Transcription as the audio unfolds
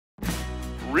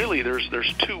Really,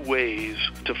 there's two ways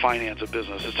to finance a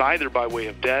business. It's either by way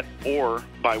of debt or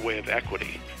by way of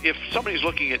equity. If somebody's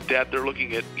looking at debt, they're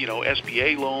looking at,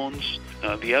 SBA loans.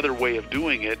 The other way of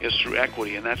doing it is through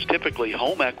equity, and that's typically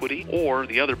home equity, or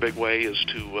the other big way is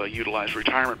to utilize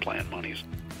retirement plan monies.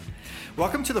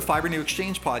 Welcome to the Fibrenew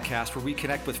Exchange podcast, where we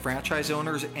connect with franchise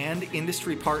owners and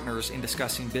industry partners in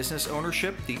discussing business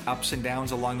ownership, the ups and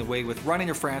downs along the way with running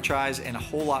a franchise, and a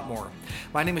whole lot more.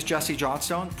 My name is Jesse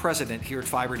Johnstone, president here at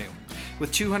Fibrenew.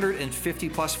 With 250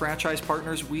 plus franchise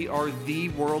partners, we are the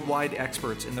worldwide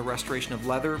experts in the restoration of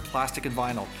leather, plastic, and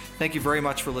vinyl. Thank you very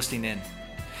much for listening in.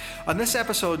 On this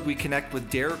episode, we connect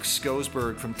with Derek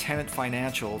Skosberg from Tenant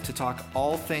Financial to talk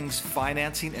all things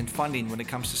financing and funding when it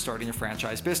comes to starting a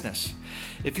franchise business.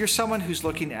 If you're someone who's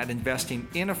looking at investing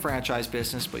in a franchise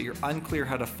business, but you're unclear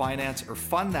how to finance or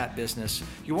fund that business,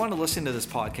 you want to listen to this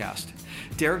podcast.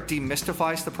 Derek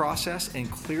demystifies the process and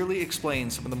clearly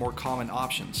explains some of the more common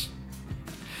options.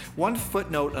 One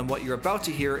footnote on what you're about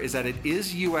to hear is that it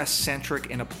is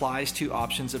US-centric and applies to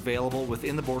options available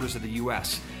within the borders of the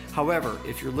US. However,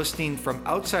 if you're listening from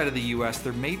outside of the US,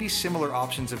 there may be similar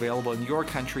options available in your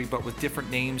country, but with different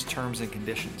names, terms, and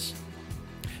conditions.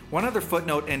 One other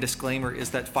footnote and disclaimer is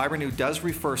that Fibrenew does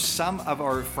refer some of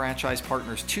our franchise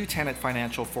partners to Tenant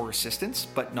Financial for assistance,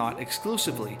 but not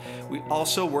exclusively. We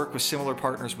also work with similar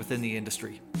partners within the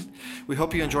industry. We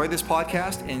hope you enjoy this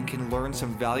podcast and can learn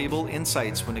some valuable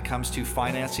insights when it comes to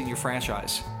financing your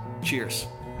franchise. Cheers.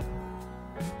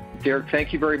 Derek,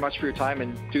 thank you very much for your time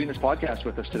and doing this podcast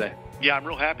with us today. Yeah, I'm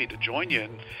real happy to join you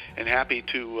and happy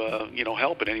to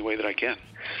help in any way that I can.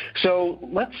 So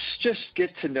let's just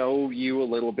get to know you a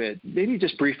little bit. Maybe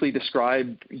just briefly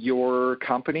describe your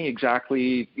company,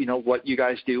 exactly what you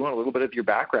guys do, and a little bit of your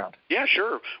background. Yeah,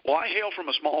 sure. Well, I hail from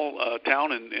a small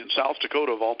town in South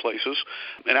Dakota, of all places.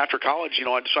 And after college,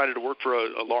 I decided to work for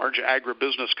a large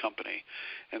agribusiness company.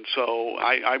 And so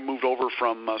I moved over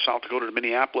from South Dakota to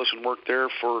Minneapolis and worked there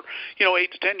for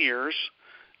 8 to 10 years.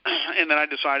 And then I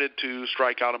decided to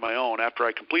strike out on my own. After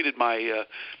I completed my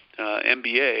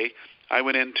MBA, I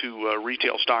went into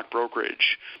retail stock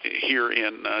brokerage here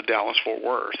in Dallas-Fort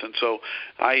Worth. And so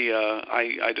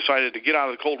I decided to get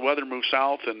out of the cold weather, move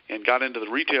south, and got into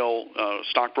the retail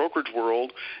stock brokerage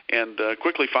world, and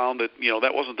quickly found that,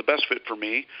 that wasn't the best fit for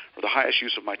me or the highest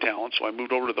use of my talent. So I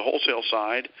moved over to the wholesale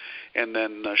side, and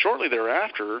then shortly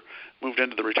thereafter moved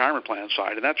into the retirement plan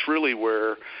side. And that's really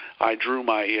where I drew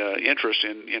my interest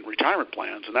in retirement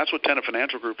plans. And that's what Tenant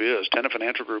Financial Group is. Tenant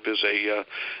Financial Group is a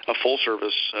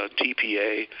full-service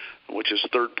TPA, which is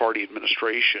third-party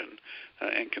administration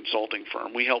and consulting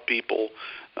firm. We help people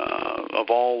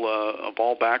of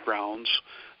all backgrounds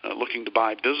looking to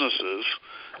buy businesses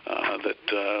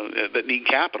that need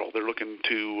capital. They're looking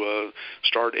to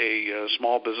start a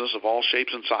small business of all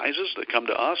shapes and sizes that come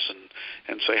to us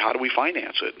and say, how do we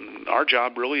finance it? And our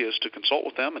job really is to consult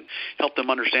with them and help them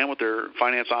understand what their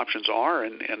finance options are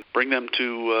and bring them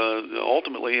to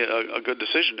ultimately a good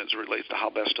decision as it relates to how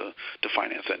best to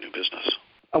finance that new business.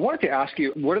 I wanted to ask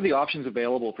you, what are the options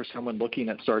available for someone looking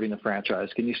at starting a franchise?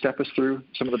 Can you step us through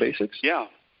some of the basics? Yeah,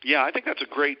 I think that's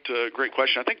a great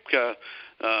question. I think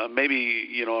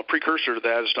maybe a precursor to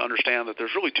that is to understand that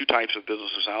there's really two types of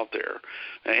businesses out there.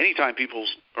 Anytime people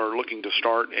are looking to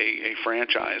start a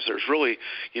franchise, there's really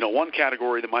one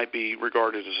category that might be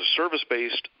regarded as a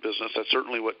service-based business. That's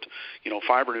certainly what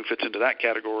Fibrenew fits into that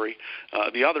category.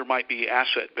 The other might be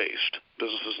asset-based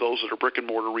businesses, those that are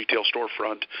brick-and-mortar retail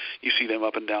storefront. You see them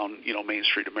up and down Main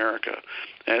Street America.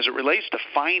 As it relates to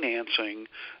financing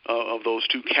of those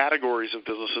two categories of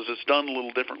businesses, it's done a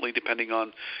little differently depending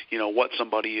on what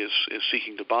somebody is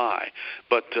seeking to buy.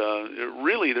 But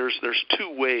really, there's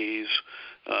two ways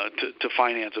to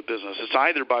finance a business. It's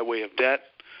either by way of debt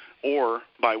or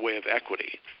by way of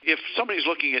equity. If somebody's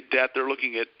looking at debt, they're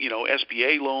looking at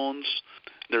SBA loans.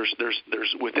 There's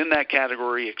within that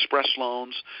category express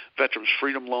loans, Veterans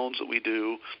Freedom loans that we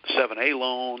do, the 7A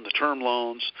loan, the term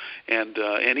loans, and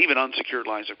even unsecured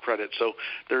lines of credit. So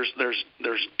there's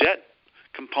debt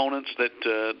components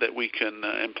that we can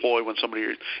employ when somebody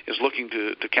is looking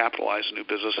to capitalize a new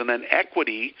business, and then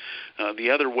equity.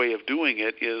 The other way of doing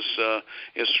it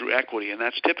is through equity, and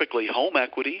that's typically home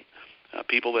equity.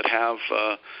 People that have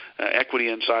equity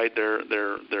inside their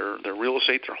real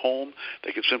estate, their home,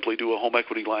 they could simply do a home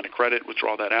equity line of credit,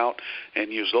 withdraw that out, and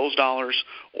use those dollars.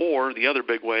 Or the other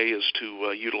big way is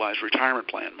to utilize retirement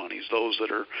plan monies, those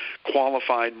that are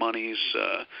qualified monies,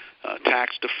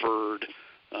 tax-deferred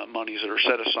monies that are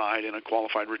set aside in a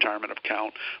qualified retirement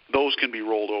account. Those can be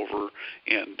rolled over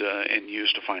and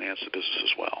used to finance the business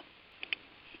as well.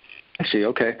 I see.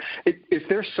 Okay. Is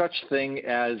there such thing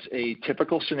as a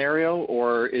typical scenario,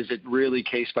 or is it really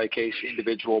case by case,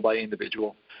 individual by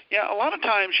individual? Yeah, a lot of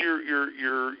times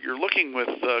you're looking with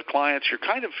clients. You're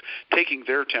kind of taking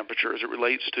their temperature as it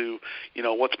relates to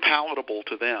what's palatable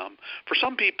to them. For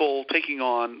some people, taking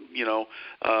on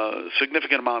a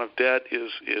significant amount of debt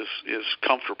is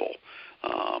comfortable.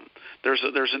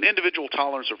 There's an individual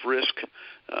tolerance of risk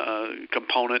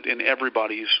component in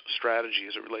everybody's strategy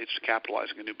as it relates to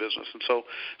capitalizing a new business. And so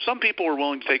some people are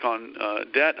willing to take on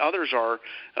debt. Others are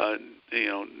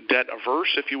debt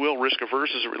averse, if you will, risk averse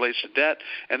as it relates to debt,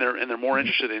 and they're more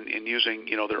interested in using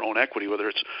their own equity, whether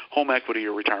it's home equity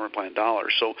or retirement plan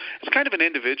dollars. So it's kind of an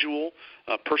individual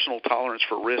personal tolerance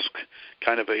for risk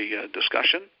kind of a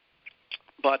discussion,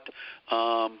 but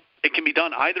it can be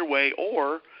done either way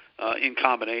or in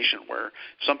combination, where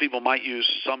some people might use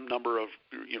some number of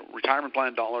retirement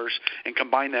plan dollars and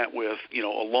combine that with a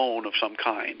loan of some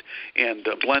kind and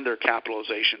blend their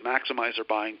capitalization, maximize their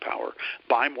buying power,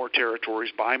 buy more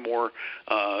territories, buy more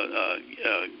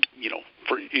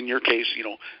for in your case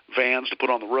vans to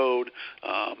put on the road,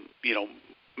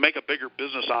 make a bigger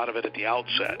business out of it at the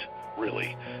outset,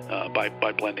 really,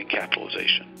 by blending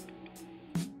capitalization.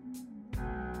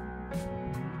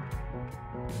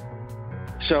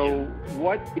 So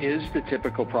what is the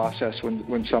typical process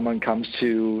when someone comes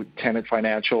to Tenet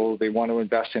Financial, they want to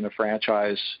invest in a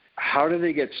franchise? How do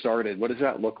they get started? What does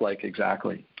that look like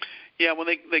exactly? Yeah, when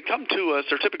they come to us,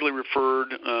 they're typically referred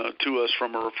to us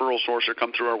from a referral source or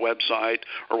come through our website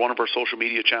or one of our social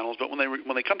media channels. But when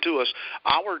they come to us,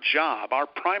 our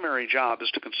primary job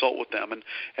is to consult with them,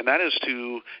 and that is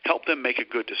to help them make a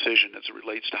good decision as it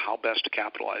relates to how best to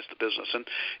capitalize the business.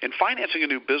 And financing a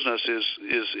new business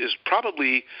is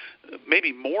probably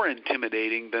maybe more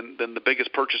intimidating than the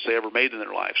biggest purchase they ever made in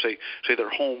their life. Say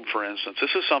their home, for instance.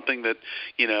 This is something that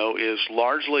is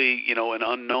largely an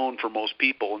unknown for most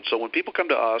people, and so when people come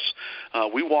to us,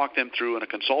 we walk them through in a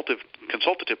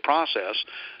consultative process,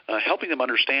 helping them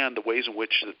understand the ways in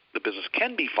which the business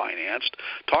can be financed,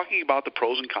 talking about the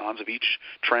pros and cons of each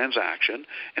transaction,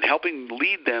 and helping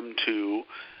lead them to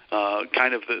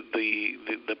kind of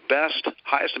the best,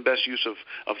 highest and best use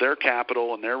of their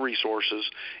capital and their resources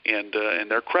and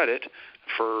their credit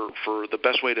for the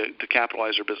best way to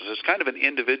capitalize their business. It's kind of an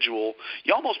individual.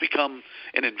 You almost become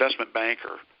an investment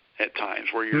banker at times,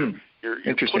 where you're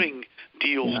putting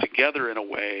deals together in a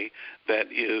way that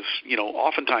is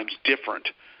oftentimes different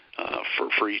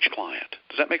for each client.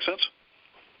 Does that make sense?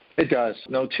 It does.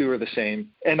 No two are the same.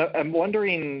 And I'm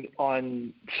wondering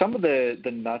on some of the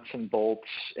nuts and bolts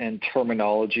and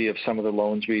terminology of some of the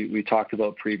loans we talked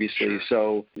about previously. Sure.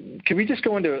 So can we just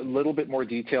go into a little bit more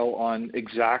detail on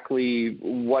exactly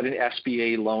what an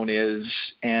SBA loan is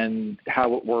and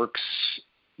how it works?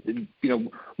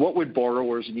 What would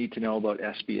borrowers need to know about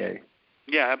SBA?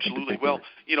 Yeah, absolutely. Well,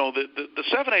 the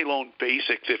 7A loan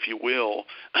basics, if you will,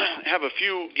 have a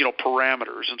few,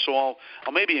 parameters. And so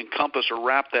I'll maybe encompass or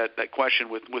wrap that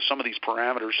question with some of these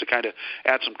parameters to kind of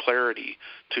add some clarity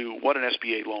to what an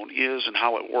SBA loan is and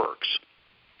how it works.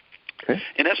 Okay.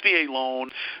 An SBA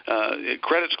loan,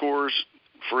 credit scores,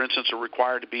 for instance, are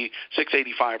required to be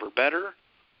 685 or better.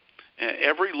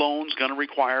 Every loan's going to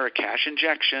require a cash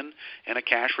injection and a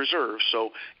cash reserve.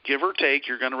 So give or take,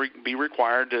 you're going to be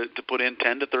required to put in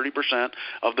 10 to 30%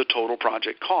 of the total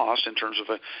project cost in terms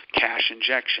of a cash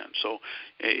injection. So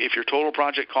if your total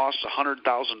project costs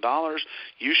 $100,000,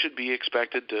 you should be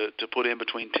expected to put in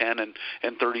between $10,000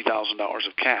 and $30,000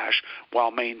 of cash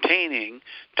while maintaining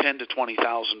 $10,000 to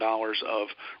 $20,000 of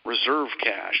reserve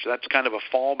cash. That's kind of a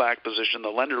fallback position. The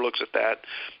lender looks at that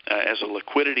as a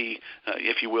liquidity,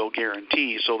 if you will, guarantee,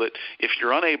 so that if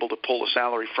you're unable to pull a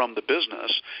salary from the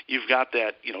business, you've got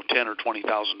that $10,000 or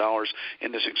 $20,000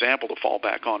 in this example to fall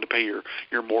back on to pay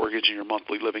your mortgage and your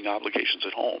monthly living obligations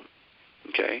at home.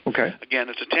 Okay. Again,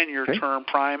 it's a 10-year term,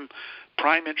 prime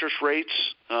interest rates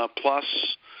plus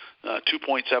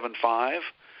 2.75.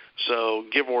 So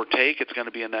give or take, it's going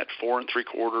to be in that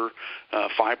 4.75%,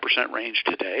 5% range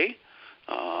today,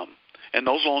 and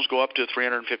those loans go up to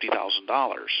 $350,000.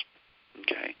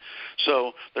 Okay,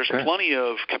 so there's plenty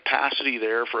of capacity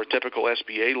there for a typical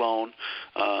SBA loan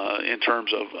in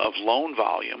terms of loan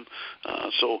volume.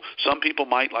 So some people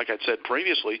might, like I said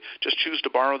previously, just choose to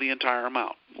borrow the entire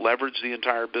amount, leverage the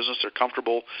entire business. They're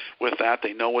comfortable with that.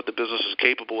 They know what the business is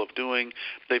capable of doing.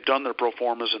 They've done their pro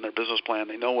formas and their business plan.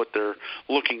 They know what they're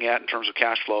looking at in terms of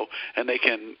cash flow, and they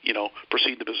can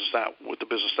proceed with the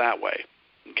business that way.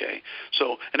 Okay,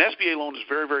 so an SBA loan is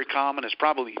very, very common. It's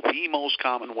probably the most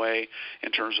common way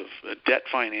in terms of debt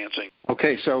financing.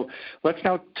 Okay, so let's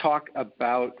now talk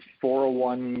about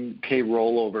 401k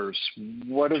rollovers.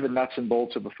 What are the nuts and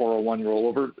bolts of a 401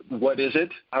 rollover? What is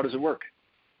it? How does it work?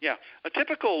 Yeah, a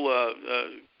typical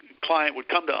client would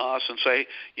come to us and say,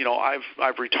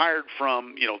 I've retired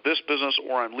from, this business,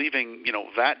 or I'm leaving,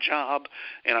 that job,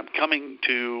 and I'm coming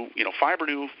to,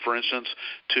 FiberNew, for instance,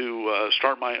 to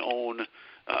start my own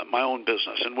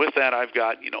business. And with that, I've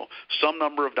got, some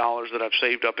number of dollars that I've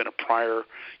saved up in a prior,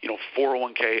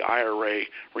 401k IRA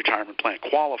retirement plan,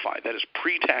 qualified. That is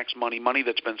pre-tax money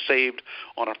that's been saved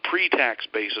on a pre-tax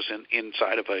basis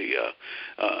inside of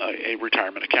a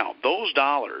retirement account. Those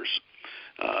dollars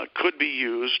could be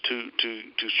used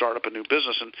to start up a new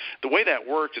business. And the way that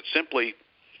works, it's simply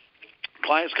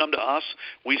clients come to us,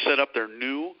 we set up their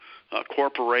new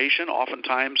corporation,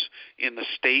 oftentimes in the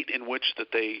state in which that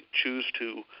they choose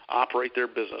to operate their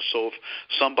business. So if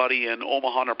somebody in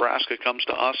Omaha, Nebraska comes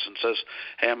to us and says,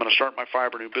 hey, I'm going to start my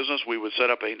FiberNew business, we would set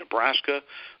up a Nebraska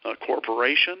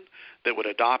corporation that would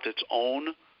adopt its own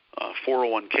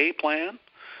 401k plan.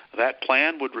 That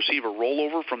plan would receive a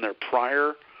rollover from their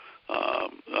prior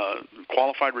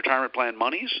qualified retirement plan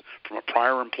monies from a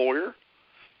prior employer.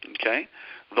 Okay,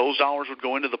 those dollars would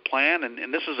go into the plan,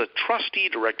 and this is a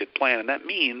trustee-directed plan, and that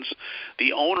means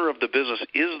the owner of the business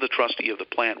is the trustee of the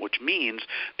plan, which means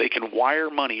they can wire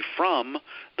money from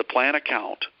the plan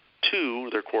account to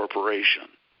their corporation.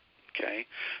 Okay,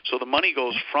 so the money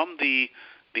goes from the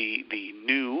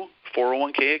new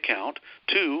 401k account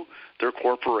to their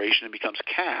corporation and becomes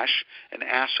cash, an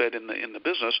asset in the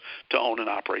business to own and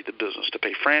operate the business, to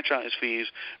pay franchise fees,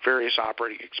 various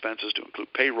operating expenses to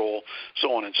include payroll,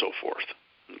 so on and so forth.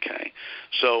 Okay,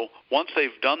 so once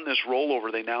they've done this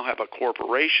rollover, they now have a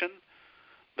corporation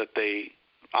that they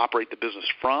operate the business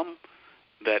from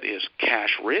that is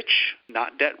cash rich,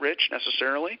 not debt rich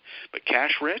necessarily, but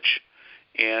cash rich,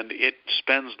 and it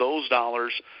spends those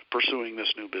dollars pursuing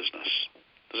this new business.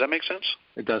 Does that make sense?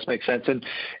 It does make sense. And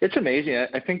it's amazing.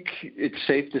 I think it's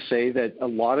safe to say that a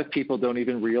lot of people don't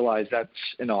even realize that's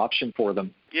an option for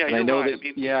them. Yeah, and you're I know right.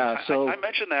 That, I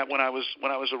mentioned that when I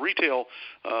was a retail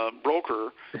broker.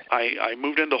 I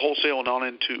moved into wholesale and on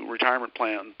into retirement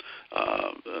plan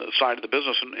side of the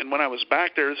business. And when I was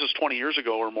back there, this is 20 years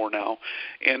ago or more now,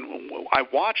 and I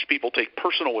watched people take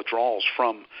personal withdrawals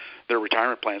from their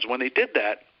retirement plans. When they did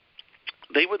that,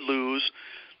 they would lose,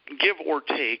 give or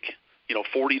take,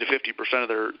 40 to 50%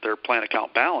 of their plan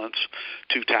account balance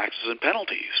to taxes and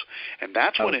penalties. And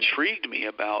that's what intrigued me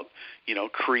about,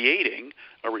 creating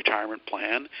a retirement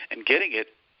plan and getting it,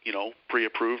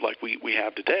 pre-approved like we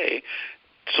have today,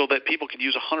 so that people can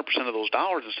use 100% of those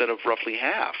dollars instead of roughly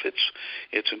half.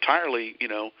 It's entirely,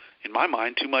 in my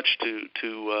mind, too much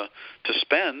to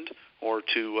spend or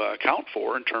to account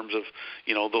for in terms of,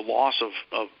 the loss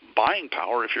of buying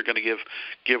power if you're going to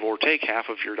give or take half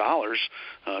of your dollars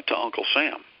to Uncle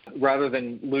Sam. Rather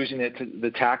than losing it to the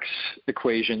tax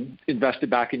equation, invest it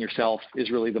back in yourself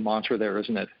is really the mantra there,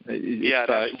 isn't it?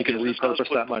 You can repurpose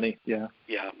that money. Yeah.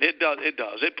 Yeah, it does.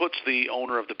 It puts the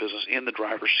owner of the business in the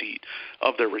driver's seat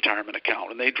of their retirement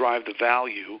account, and they drive the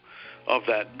value of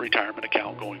that retirement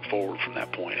account going forward from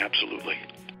that point. Absolutely.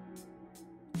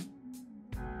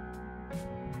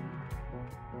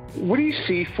 What do you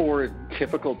see for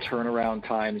typical turnaround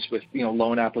times with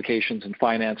loan applications and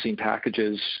financing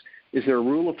packages? Is there a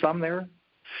rule of thumb there?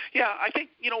 Yeah, I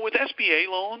think with SBA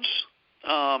loans,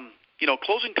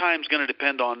 closing time is going to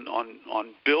depend on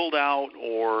build out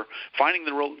or finding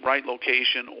the right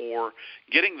location or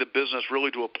getting the business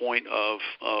really to a point of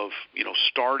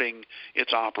starting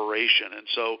its operation. And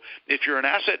so if you're an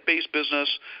asset-based business,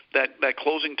 that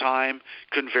closing time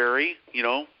can vary,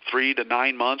 3 to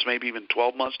 9 months, maybe even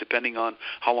 12 months, depending on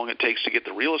how long it takes to get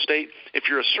the real estate. If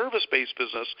you're a service-based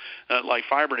business like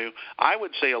FiberNew, I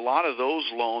would say a lot of those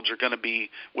loans are going to be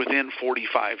within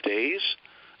 45 days.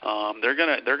 They're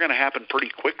gonna happen pretty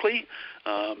quickly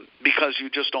because you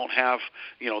just don't have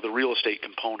the real estate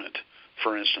component,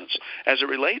 for instance. As it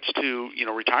relates to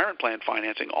retirement plan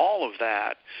financing, all of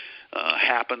that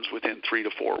happens within 3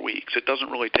 to 4 weeks. It doesn't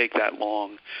really take that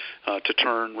long to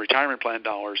turn retirement plan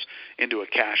dollars into a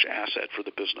cash asset for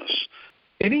the business.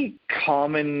 Any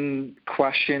common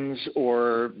questions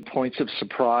or points of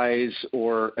surprise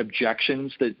or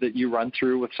objections that you run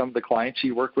through with some of the clients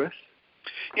you work with?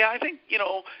 Yeah, I think,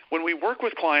 when we work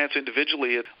with clients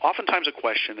individually, it's oftentimes a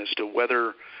question as to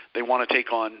whether they want to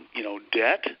take on,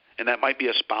 debt, and that might be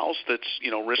a spouse that's,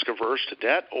 risk averse to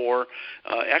debt, or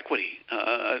equity,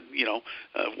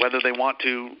 whether they want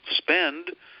to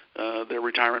spend their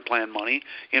retirement plan money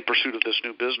in pursuit of this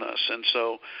new business. And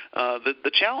so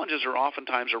the challenges are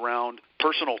oftentimes around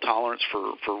personal tolerance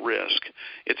for risk.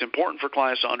 It's important for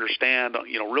clients to understand,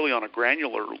 really on a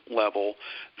granular level,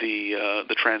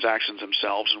 the transactions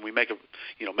themselves, and we make it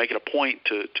a point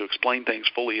to explain things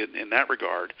fully in that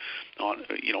regard, as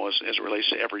it relates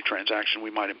to every transaction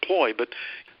we might employ. But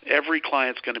every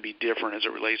client's going to be different as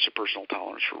it relates to personal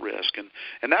tolerance for risk,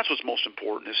 and that's what's most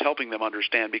important, is helping them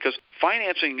understand, because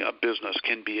financing a business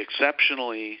can be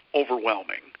exceptionally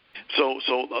overwhelming. So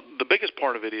the biggest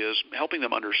part of it is helping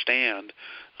them understand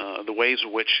the ways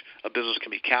in which a business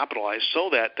can be capitalized so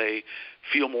that they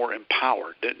feel more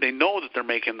empowered. They know that they're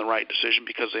making the right decision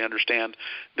because they understand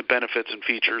the benefits and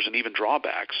features and even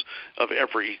drawbacks of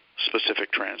every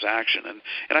specific transaction.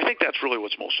 And I think that's really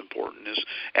what's most important, is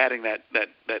adding that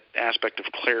aspect of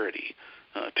clarity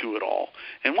to it all.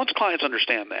 And once clients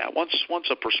understand that, once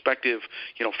a prospective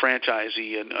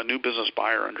franchisee and a new business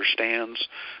buyer understands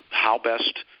how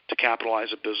best to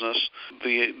capitalize a business,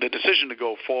 the decision to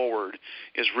go forward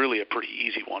is really a pretty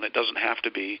easy one. It doesn't have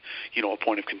to be a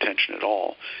point of contention at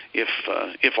all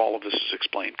if all of this is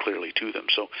explained clearly to them.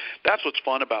 So that's what's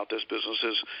fun about this business,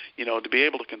 is to be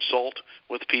able to consult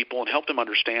with people and help them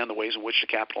understand the ways in which to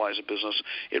capitalize a business.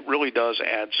 It really does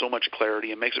add so much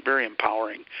clarity and makes it very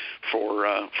empowering for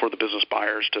the business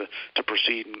buyers to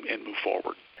proceed and move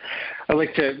forward. I'd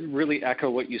like to really echo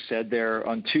what you said there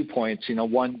on 2 points.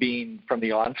 One being, from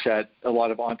the onset, a lot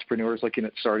of entrepreneurs looking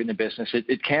at starting a business,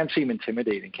 it can seem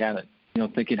intimidating, can it?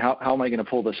 Thinking, how am I going to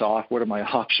pull this off? What are my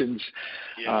options?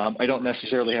 Yeah. I don't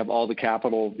necessarily have all the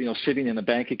capital, sitting in a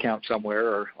bank account somewhere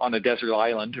or on a desert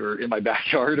island or in my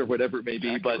backyard or whatever it may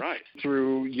be. Exactly But right.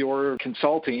 Through your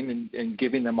consulting and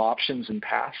giving them options and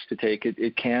paths to take,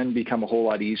 it can become a whole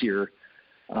lot easier,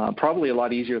 probably a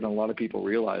lot easier than a lot of people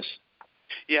realize.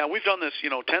 Yeah, we've done this,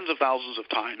 tens of thousands of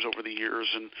times over the years,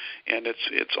 and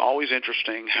it's always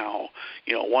interesting how,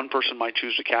 one person might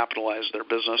choose to capitalize their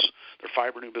business, their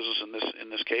Fibrenew business in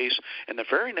this case, and the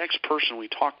very next person we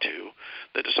talk to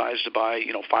that decides to buy,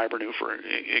 Fibrenew, for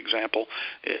example,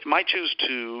 it might choose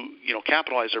to,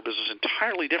 capitalize their business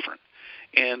entirely different,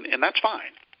 and that's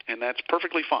fine. And that's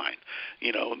perfectly fine.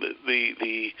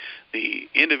 The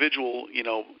individual,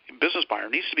 business buyer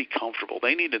needs to be comfortable.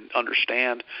 They need to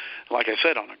understand, like I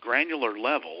said, on a granular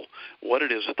level, what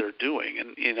it is that they're doing.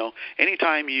 And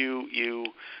anytime you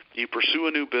pursue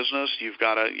a new business, you've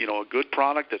got a good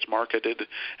product that's marketed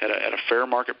at a fair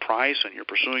market price, and you're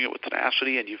pursuing it with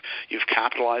tenacity, and you've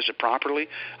capitalized it properly.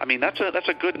 I mean, that's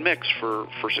a good mix for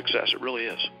success. It really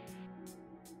is.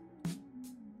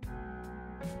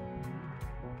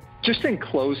 Just in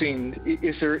closing,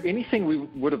 is there anything we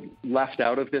would have left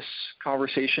out of this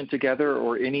conversation together,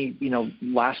 or any,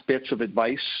 last bits of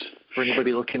advice for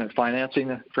anybody looking at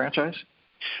financing a franchise?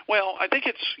 Well, I think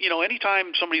it's, anytime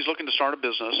somebody's looking to start a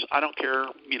business, I don't care,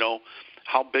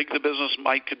 how big the business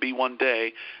could be one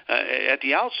day. At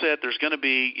the outset, there's going to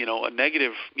be, a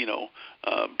negative,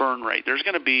 burn rate. There's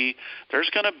going to be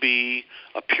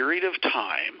a period of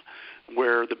time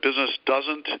where the business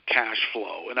doesn't cash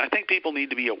flow. And I think people need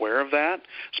to be aware of that,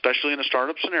 especially in a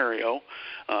startup scenario.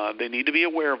 They need to be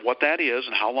aware of what that is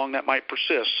and how long that might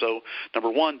persist. So, number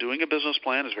one, doing a business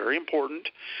plan is very important.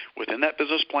 Within that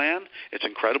business plan, it's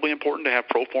incredibly important to have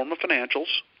pro forma financials.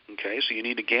 Okay, so you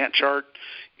need to Gantt chart,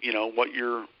 what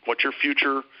your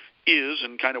future is,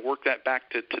 and kind of work that back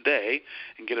to today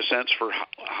and get a sense for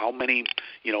how many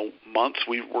months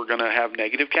we're going to have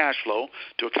negative cash flow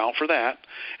to account for that.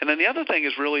 And then the other thing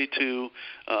is really to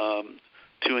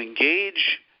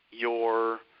engage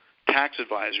your tax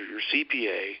advisor, your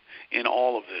CPA, in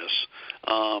all of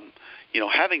this.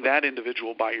 Having that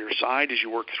individual by your side as you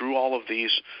work through all of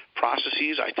these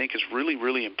processes, I think, is really,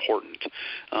 really important,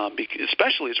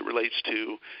 especially as it relates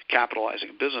to capitalizing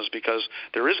a business, because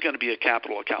there is going to be a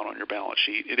capital account on your balance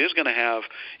sheet. It is going to have,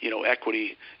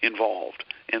 equity involved.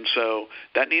 And so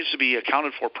that needs to be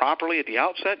accounted for properly at the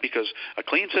outset, because a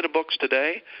clean set of books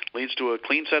today leads to a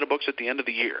clean set of books at the end of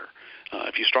the year.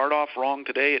 If you start off wrong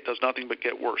today, it does nothing but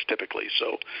get worse typically.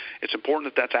 So it's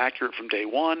important that that's accurate from day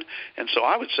one. And so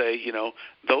I would say,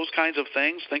 those kinds of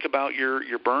things, think about your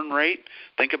burn rate,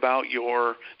 think about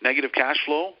your negative cash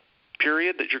flow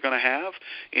period that you're going to have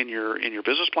in your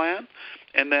business plan,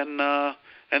 and then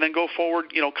go forward,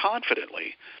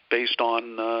 confidently based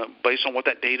on what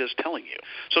that data is telling you.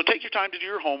 So take your time to do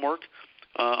your homework.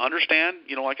 Understand,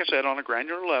 like I said, on a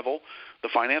granular level, the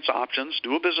finance options,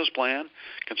 do a business plan,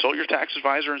 consult your tax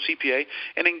advisor and CPA,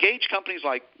 and engage companies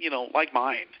like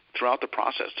mine throughout the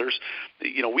process.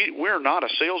 We're not a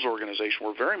sales organization.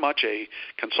 We're very much a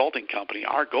consulting company.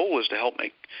 Our goal is to help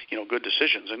make good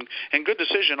decisions, and good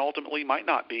decision ultimately might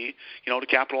not be to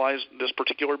capitalize this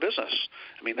particular business.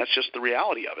 I mean, that's just the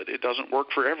reality of it. It doesn't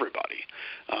work for everybody.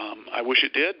 I wish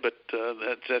it did, but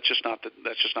that's just not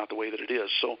the way that it is.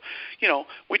 So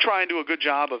we try and do a good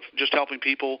job of just helping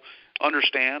people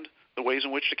understand the ways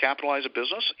in which to capitalize a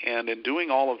business, and in doing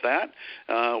all of that,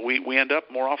 we end up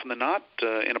more often than not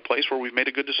in a place where we've made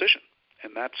a good decision,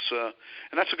 and that's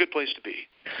a good place to be.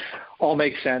 All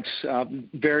makes sense.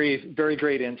 Very, very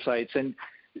great insights. And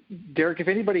Derek, if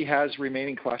anybody has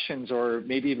remaining questions or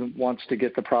maybe even wants to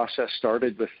get the process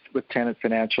started with Tenet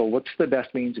Financial, what's the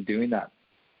best means of doing that?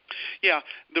 Yeah,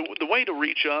 the way to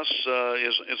reach us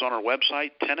is on our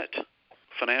website,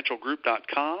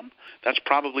 tenetfinancialgroup.com. That's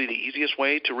probably the easiest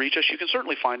way to reach us. You can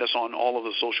certainly find us on all of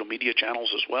the social media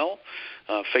channels as well,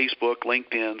 Facebook,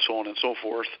 LinkedIn, so on and so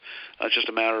forth. It's just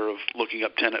a matter of looking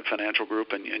up Tenet Financial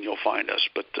Group, and you'll find us.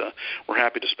 But we're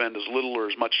happy to spend as little or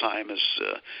as much time as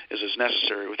is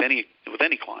necessary with any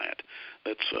client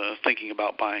that's thinking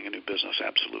about buying a new business.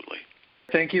 Absolutely.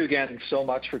 Thank you again so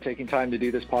much for taking time to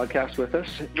do this podcast with us.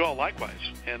 Well,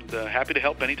 likewise, and happy to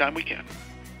help anytime we can.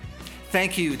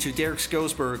 Thank you to Derek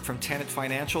Skosberg from Tenet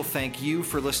Financial. Thank you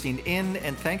for listening in,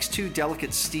 and thanks to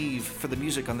Delicate Steve for the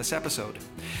music on this episode.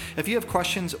 If you have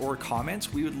questions or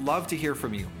comments, we would love to hear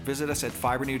from you. Visit us at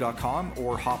fibernew.com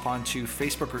or hop on to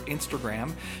Facebook or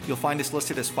Instagram. You'll find us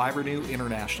listed as FiberNew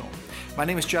International. My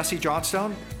name is Jesse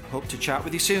Johnstone. Hope to chat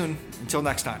with you soon. Until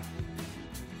next time.